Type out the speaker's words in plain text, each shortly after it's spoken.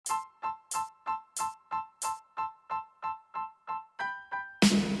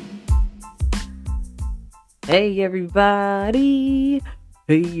Hey everybody,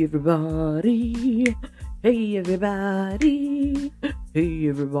 hey everybody, hey everybody, hey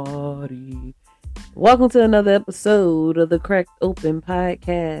everybody. Welcome to another episode of the Cracked Open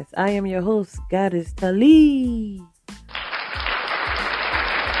Podcast. I am your host, Goddess Tali.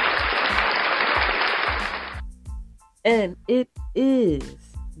 And it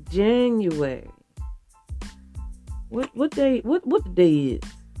is January. What day the day is?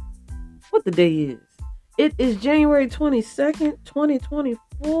 What the day is? It is January 22nd,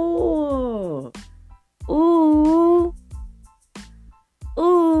 2024. Ooh.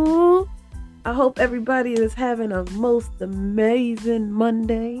 I hope everybody is having a most amazing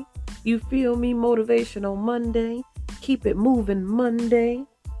Monday. You feel me? Motivational Monday. Keep it moving Monday.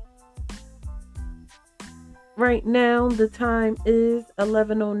 Right now, the time is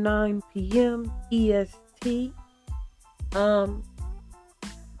 11:09 p.m. EST.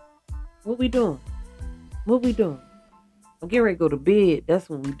 What we doing? I'm getting ready to go to bed. That's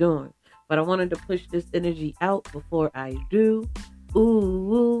what we're doing. But I wanted to push this energy out before I do.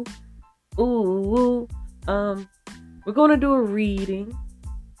 We're going to do a reading.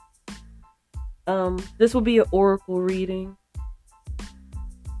 This will be an oracle reading.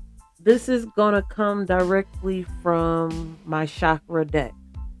 This is going to come directly from my chakra deck.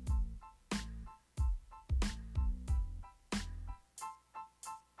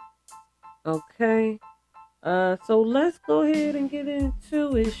 Okay. So let's go ahead and get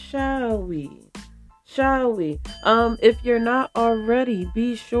into it, shall we? If you're not already,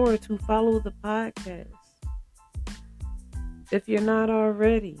 be sure to follow the podcast. If you're not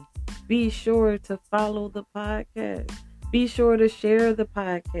already, be sure to follow the podcast. Be sure to share the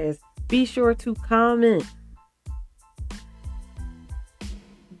podcast. Be sure to comment.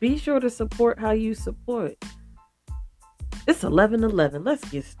 Be sure to support how you support. It's 11:11. Let's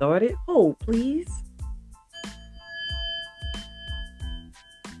get started. Hold, please.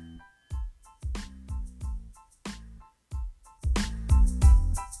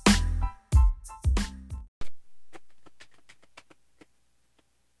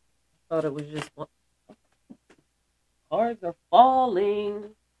 Thought it was just one. Cards are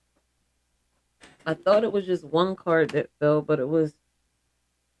falling. I thought it was just one card that fell, but it was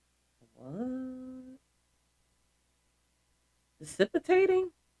what?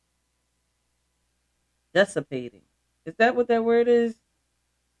 Dissipating? Dissipating. Is that what that word is?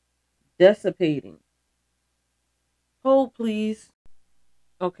 Dissipating. Hold, please.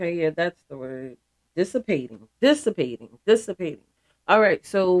 Okay, yeah, that's the word. Dissipating. All right,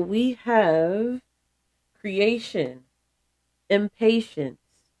 so we have creation, impatience,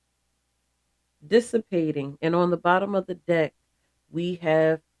 dissipating, and on the bottom of the deck, we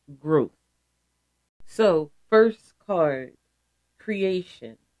have growth. So, first card,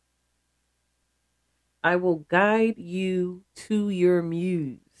 creation. I will guide you to your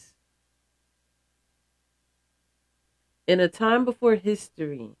muse. In a time before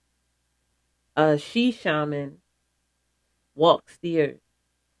history, a she-shaman walks the earth,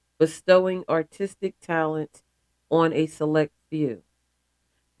 bestowing artistic talent on a select few.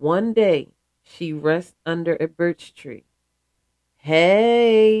 One day, she rests under a birch tree.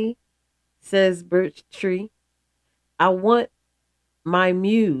 "Hey," says birch tree, "I want my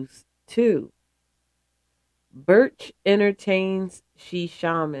muse too." Birch entertains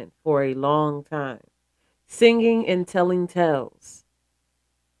she-shaman for a long time, singing and telling tales.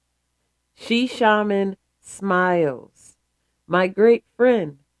 She-shaman smiles. "My great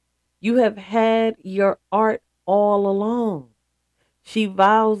friend, you have had your art all along." She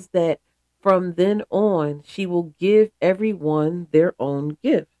vows that from then on, she will give everyone their own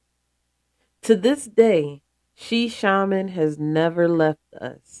gift. To this day, she-shaman has never left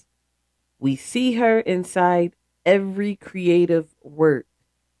us. We see her inside every creative work.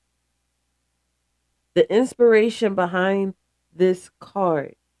 The inspiration behind this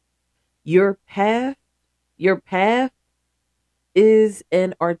card, your path is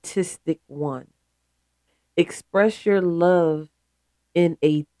an artistic one. Express your love in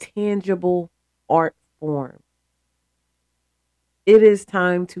a tangible art form. It is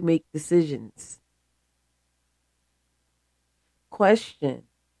time to make decisions. Question: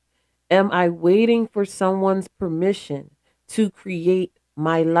 am I waiting for someone's permission to create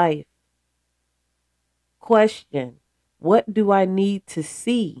my life? Question: what do I need to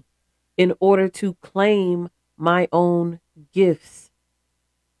see in order to claim my own gifts?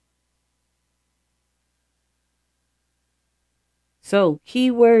 So,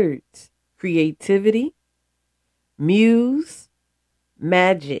 keywords: creativity, muse,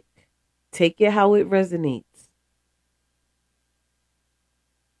 magic. Take it how it resonates.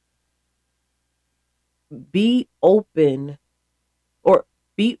 be open, or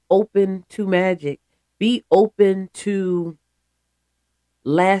be open to magic. Be open to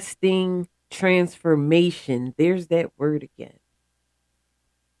lasting transformation. There's that word again.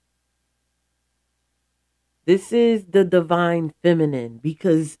 This is the divine feminine,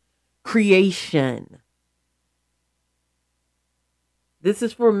 because creation. This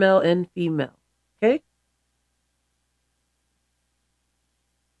is for male and female. Okay?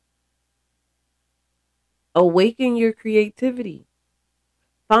 Awaken your creativity.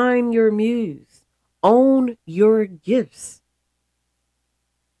 Find your muse. Own your gifts.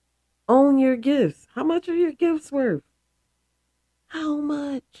 Own your gifts. How much are your gifts worth? How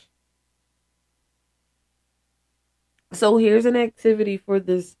much? So here's an activity for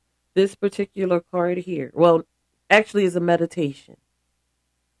this particular card here. Well, actually it's a meditation.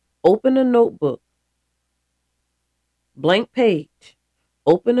 Open a notebook. Blank page.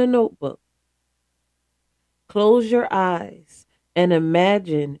 Open a notebook. Close your eyes and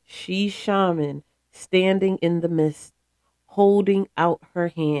imagine she shaman standing in the mist, holding out her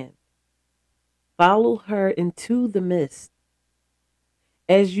hand. Follow her into the mist.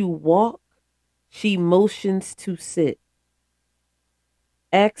 As you walk, she motions to sit.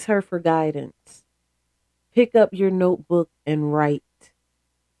 Ask her for guidance. Pick up your notebook and write.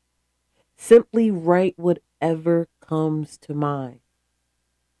 Simply write whatever comes to mind.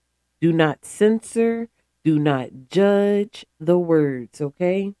 Do not censor. Do not judge the words,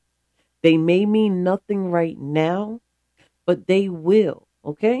 okay? They may mean nothing right now, but they will,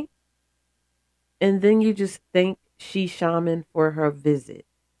 okay? And then you just thank She Shaman for her visit.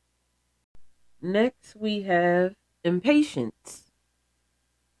 Next, we have impatience.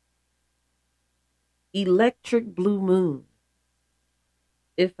 Electric blue moon.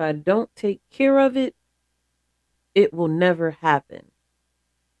 If I don't take care of it, it will never happen.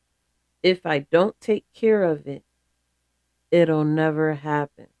 If I don't take care of it, it'll never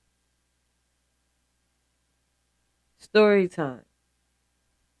happen. Story time.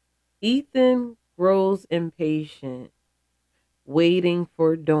 Ethan grows impatient, waiting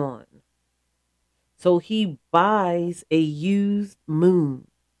for dawn. So he buys a used moon.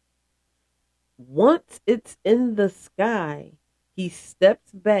 Once it's in the sky, he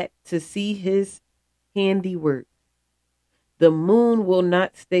steps back to see his handiwork. The moon will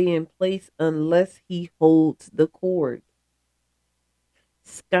not stay in place unless he holds the cord.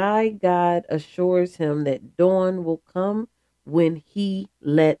 Sky God assures him that dawn will come when he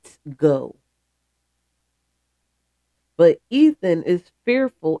lets go. But Ethan is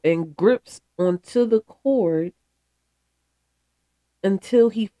fearful and grips onto the cord until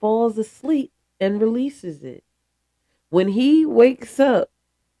he falls asleep and releases it. When he wakes up,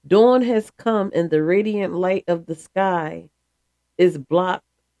 dawn has come and the radiant light of the sky is blocked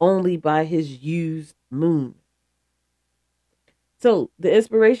only by his used moon. So the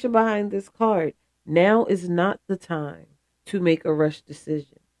inspiration behind this card: now is not the time to make a rush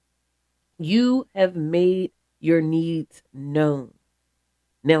decision. You have made your needs known.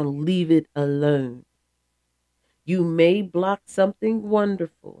 Now leave it alone. You may block something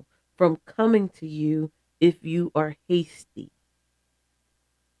wonderful from coming to you if you are hasty.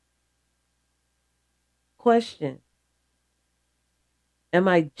 Question: am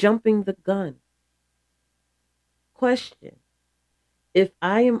I jumping the gun? Question: if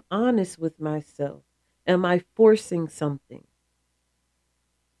I am honest with myself, am I forcing something?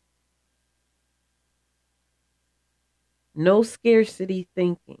 No scarcity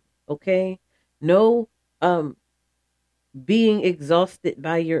thinking, okay? No being exhausted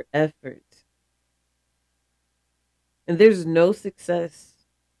by your efforts. And there's no success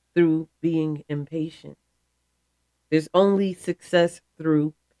through being impatient. There's only success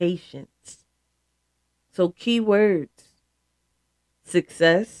through patience. So key words: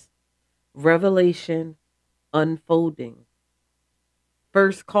 success, revelation, unfolding.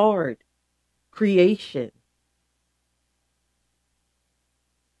 First card: creation.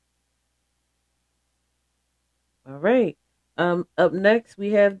 All right. Up next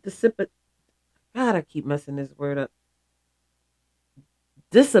we have God, I keep messing this word up.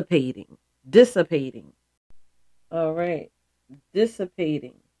 Dissipating. Dissipating. All right.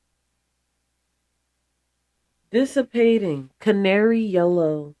 Dissipating. Dissipating. Canary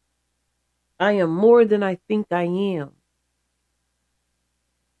yellow. I am more than I think I am.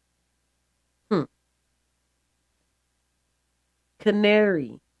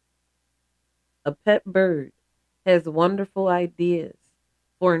 Canary, a pet bird, has wonderful ideas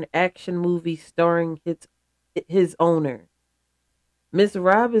for an action movie starring his owner, Miss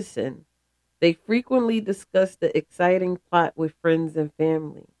Robinson. They frequently discuss the exciting plot with friends and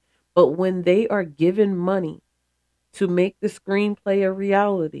family. But when they are given money to make the screenplay a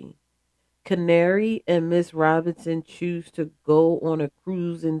reality, Canary and Miss Robinson choose to go on a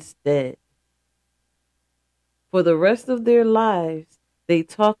cruise instead. For the rest of their lives, they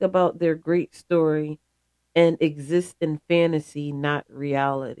talk about their great story and exist in fantasy, not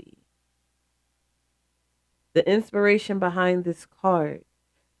reality. The inspiration behind this card: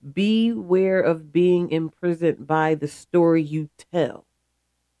 beware of being imprisoned by the story you tell.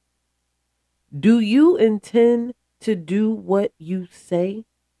 Do you intend to do what you say?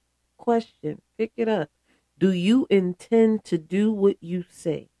 Question. Pick it up. Do you intend to do what you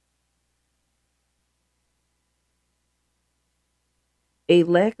say? A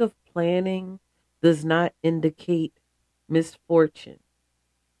lack of planning does not indicate misfortune.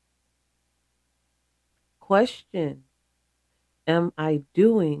 Question. Am I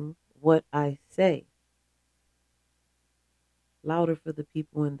doing what I say? Louder for the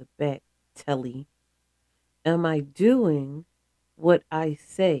people in the back, Telly. Am I doing what I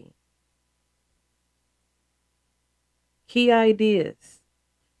say? Key ideas: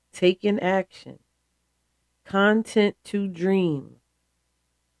 taking action, content to dream,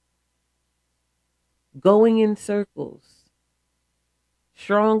 going in circles,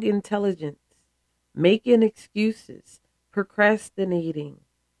 strong intelligence, making excuses, procrastinating.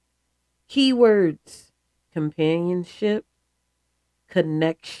 Keywords: companionship,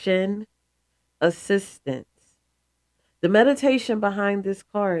 connection, assistance. The meditation behind this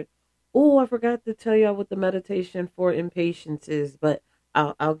card. Oh, I forgot to tell y'all what the meditation for impatience is, but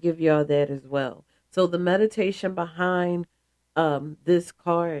I'll give y'all that as well. So the meditation behind this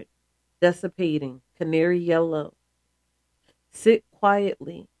card: dissipating, canary yellow. Sit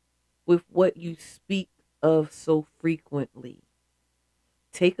quietly with what you speak of so frequently.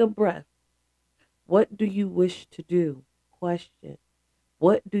 Take a breath. What do you wish to do? Question.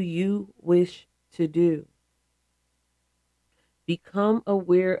 What do you wish to do? Become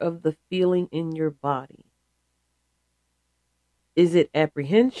aware of the feeling in your body. Is it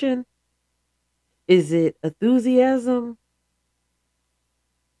apprehension? Is it enthusiasm?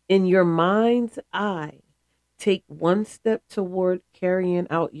 In your mind's eye, take one step toward carrying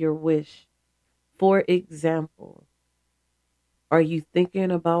out your wish. For example, are you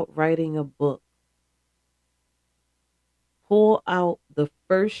thinking about writing a book? Pull out the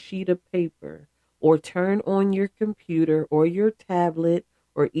first sheet of paper or turn on your computer or your tablet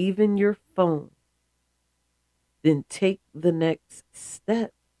or even your phone. Then take the next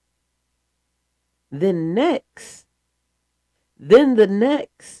step. Then next. Then the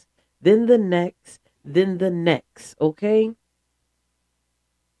next. Then the next. Then the next. Okay?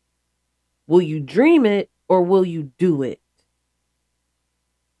 Will you dream it or will you do it?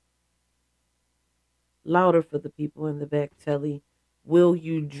 Louder for the people in the back, Telly. Will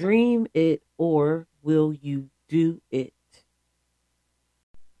you dream it or will you do it?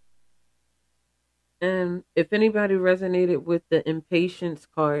 And if anybody resonated with the impatience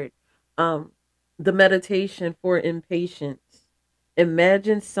card, the meditation for impatience: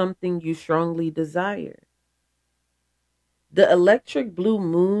 imagine something you strongly desire. The electric blue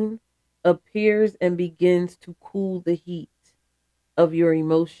moon appears and begins to cool the heat of your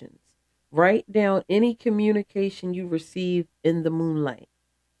emotions. Write down any communication you receive in the moonlight.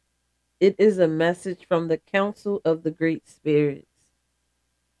 It is a message from the Council of the Great Spirits.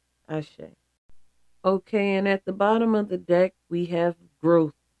 Ashe. Okay, and at the bottom of the deck, we have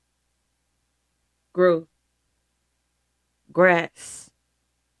growth. Growth. Grass.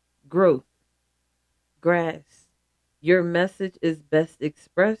 Growth. Grass. Your message is best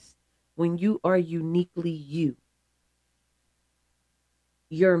expressed when you are uniquely you.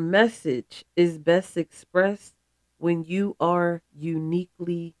 Your message is best expressed when you are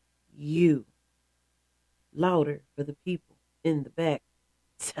uniquely you. Louder for the people in the back,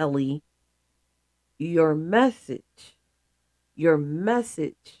 Telly. Your message, your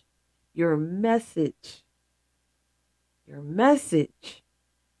message, your message, your message,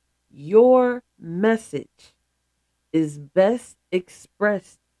 your message is best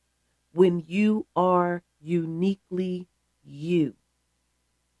expressed when you are uniquely you.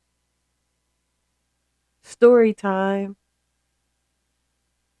 Story time.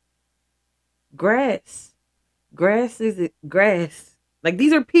 Grass. Grass is it? Grass. Like,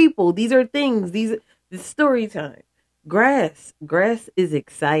 these are people. These are things. It's story time. Grass. Grass is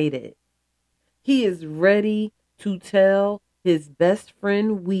excited. He is ready to tell his best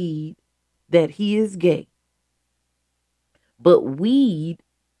friend Weed that he is gay. But Weed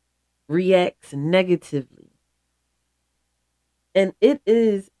reacts negatively. And it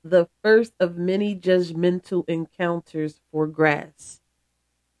is the first of many judgmental encounters for Grass.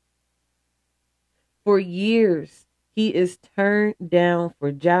 For years, he is turned down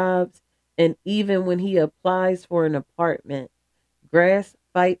for jobs, and even when he applies for an apartment, Grass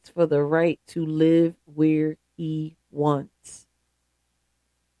fights for the right to live where he wants.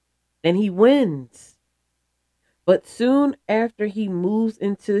 And he wins. But soon after he moves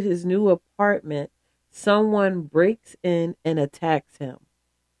into his new apartment, someone breaks in and attacks him.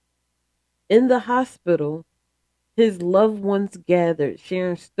 In the hospital, his loved ones gathered,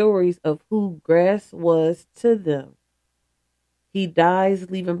 sharing stories of who Grass was to them. He dies,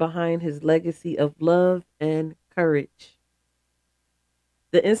 leaving behind his legacy of love and courage.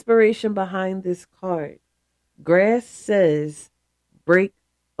 The inspiration behind this card, Grass says, break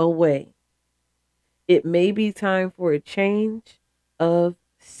away. It may be time for a change of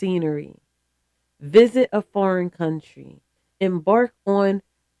scenery. Visit a foreign country. Embark on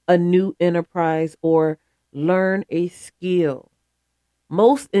a new enterprise or learn a skill.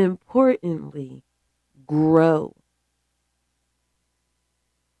 Most importantly, grow.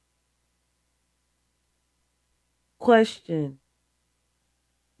 Question: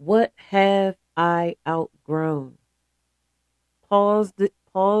 what have I outgrown? Pause the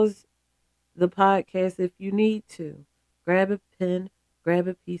podcast if you need to. Grab a pen, grab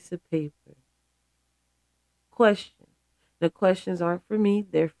a piece of paper. Question. The questions aren't for me,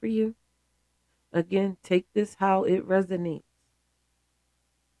 they're for you. Again, take this how it resonates.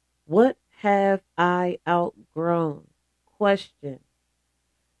 What have I outgrown? Question.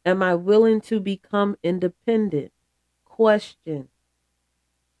 Am I willing to become independent? Question.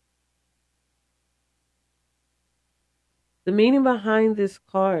 The meaning behind this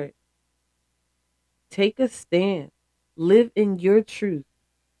card: take a stand. Live in your truth.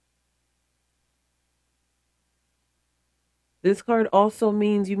 This card also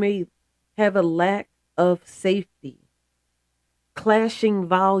means you may have a lack of safety, clashing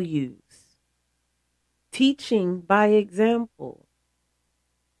values, teaching by example.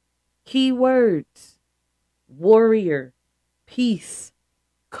 Keywords: warrior, peace,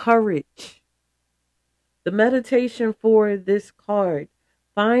 courage. The meditation for this card: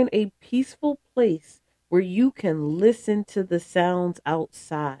 find a peaceful place where you can listen to the sounds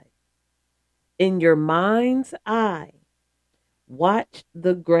outside. In your mind's eye, watch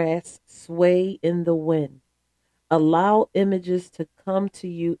the grass sway in the wind. Allow images to come to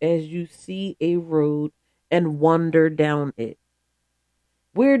you as you see a road and wander down it.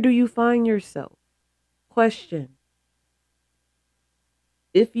 Where do you find yourself? Question.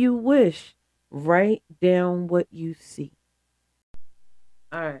 If you wish, write down what you see.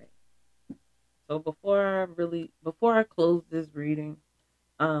 All right. So before I close this reading,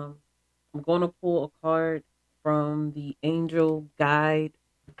 I'm going to pull a card from the Angel Guide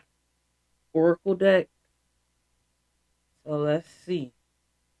Oracle deck. So let's see.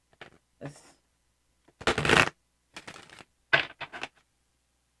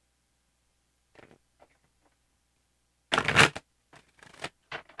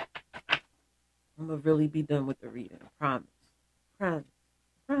 I'm going to really be done with the reading. I promise. Promise.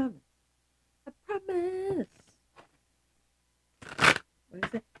 Promise. I promise. What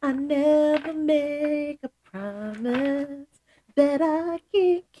is it? I never make a promise that I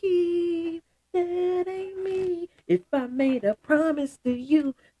can't keep. That ain't me. If I made a promise to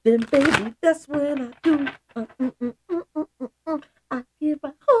you, then baby, that's when I do. I give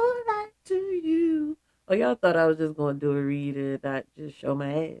my whole life to you. Oh, y'all thought I was just going to do a read and not just show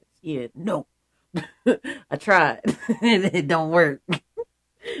my ass. Yeah, no. I tried. It don't work.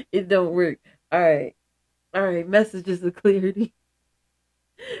 It don't work. All right. Messages of clarity.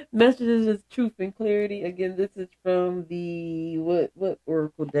 Messages of truth and clarity. Again, this is from the what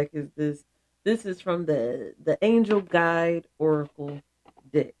oracle deck is this? This is from the Angel Guide Oracle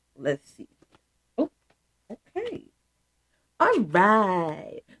deck. Let's see. Oh, okay. All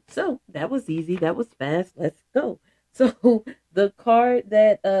right. So that was easy. That was fast. Let's go. So the card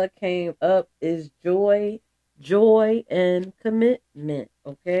that came up is joy, and commitment.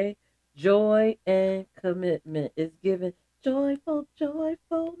 Okay, joy and commitment is given. Joyful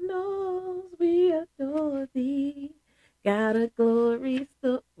knows we adore thee. Got a glory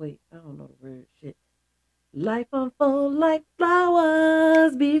still. Wait, I don't know the word. Shit. Life unfold like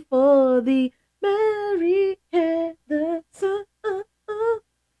flowers before thee. Mary had the sun.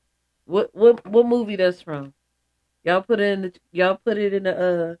 What movie that's from? Y'all put it in the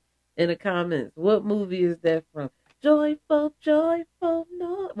comments. What movie is that from? Joyful,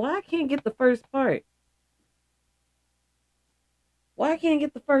 no. Why I can't get the first part?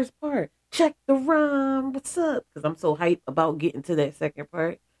 Check the rhyme. What's up? Because I'm so hyped about getting to that second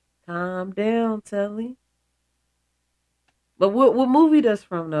part. Calm down, Telly. But what movie that's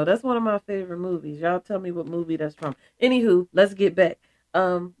from though? That's one of my favorite movies. Y'all tell me what movie that's from. Anywho, let's get back.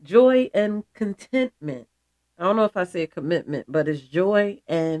 Joy and contentment. I don't know if I say commitment, but it's joy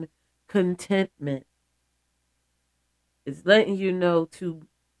and contentment. It's letting you know to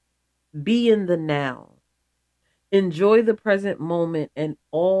be in the now. Enjoy the present moment and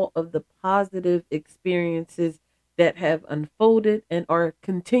all of the positive experiences that have unfolded and are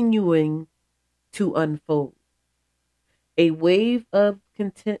continuing to unfold. A wave of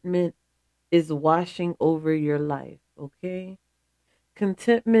contentment is washing over your life, okay?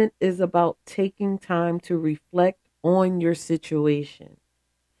 Contentment is about taking time to reflect on your situation.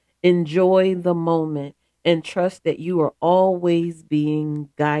 Enjoy the moment and trust that you are always being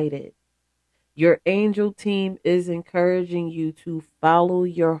guided. Your angel team is encouraging you to follow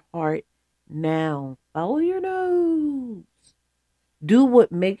your heart now. Follow your nose. Do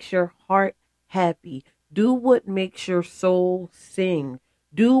what makes your heart happy. Do what makes your soul sing.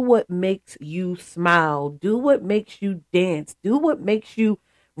 Do what makes you smile. Do what makes you dance. Do what makes you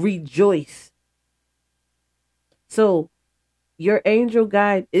rejoice. So, your angel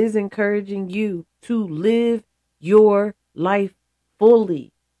guide is encouraging you to live your life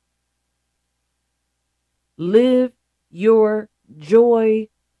fully. Live your joy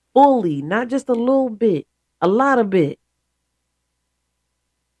fully, not just a little bit, a lot of it.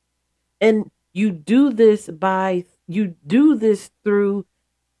 And you do this through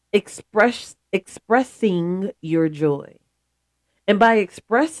expressing your joy. And by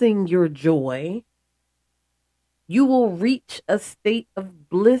expressing your joy, you will reach a state of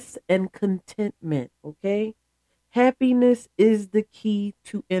bliss and contentment, okay? Happiness is the key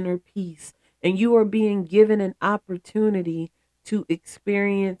to inner peace, and you are being given an opportunity to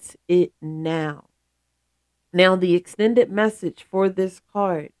experience it now. Now, the extended message for this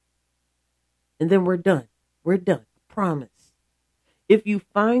card, and then we're done. We're done. I promise. If you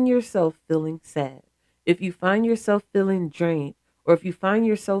find yourself feeling sad, if you find yourself feeling drained, or if you find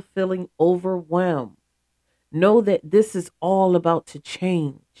yourself feeling overwhelmed, know that this is all about to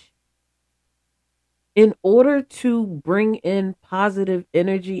change. In order to bring in positive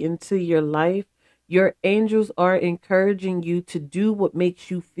energy into your life, your angels are encouraging you to do what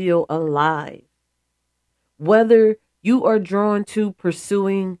makes you feel alive. Whether you are drawn to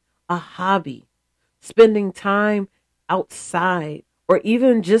pursuing a hobby, spending time outside, or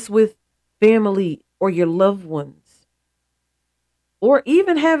even just with family or your loved ones, or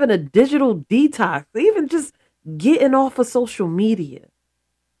even having a digital detox, even just getting off of social media.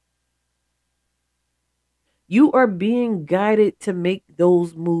 You are being guided to make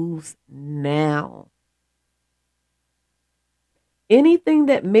those moves now. Anything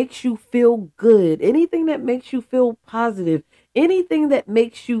that makes you feel good, anything that makes you feel positive, anything that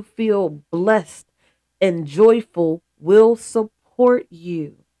makes you feel blessed and joyful will support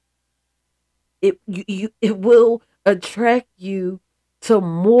you. It will attract you to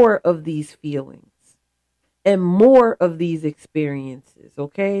more of these feelings and more of these experiences,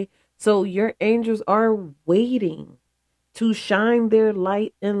 okay? So your angels are waiting to shine their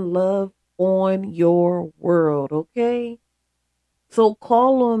light and love on your world, okay? So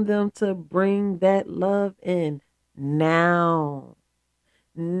call on them to bring that love in now,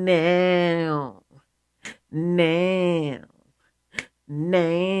 now, now,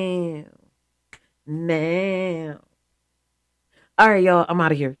 now, now. All right, y'all, I'm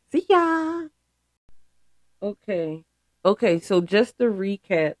out of here. See ya. Okay. Okay, so just to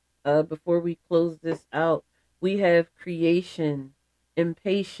recap, before we close this out, we have creation,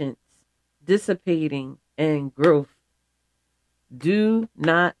 impatience, dissipating, and growth. Do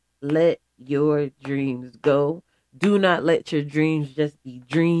not let your dreams go. Do not let your dreams just be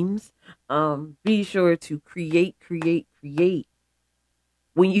dreams. Be sure to create, create, create.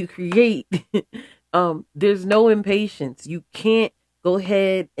 When you create, there's no impatience. You can't go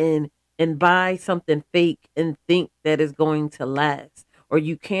ahead and buy something fake and think that is going to last, or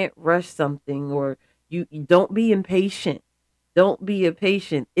you can't rush something, or you don't be impatient. Don't be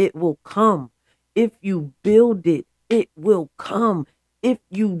impatient. It will come. If you build it, it will come. If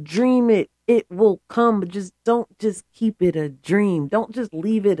you dream it, it will come. But don't just keep it a dream. Don't just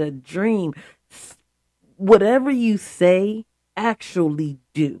leave it a dream. Whatever you say, actually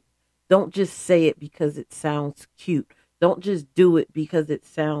do. Don't just say it because it sounds cute. Don't just do it because it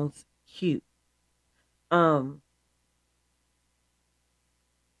sounds cute.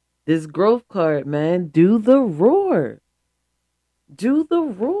 This growth card, man, do the roar. Do the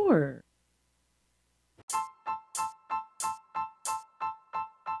roar.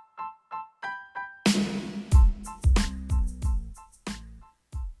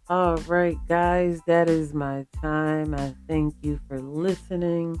 All right, guys, that is my time. I thank you for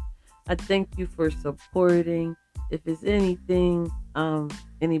listening. I thank you for supporting. If it's anything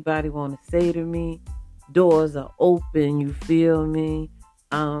anybody want to say to me, doors are open, you feel me?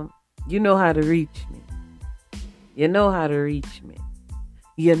 You know how to reach me. You know how to reach me.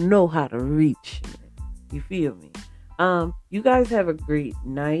 You know how to reach me. You feel me? You guys have a great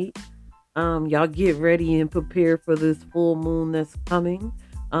night. Y'all get ready and prepare for this full moon that's coming.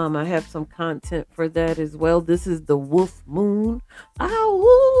 I have some content for that as well. This is the wolf moon.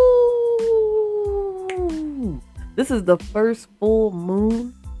 Ow! This is the first full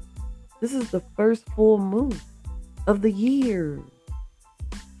moon. This is the first full moon of the year.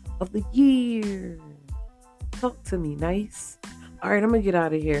 Of the year. Talk to me, nice. All right, I'm gonna get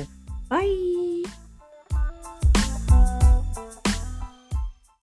out of here. Bye.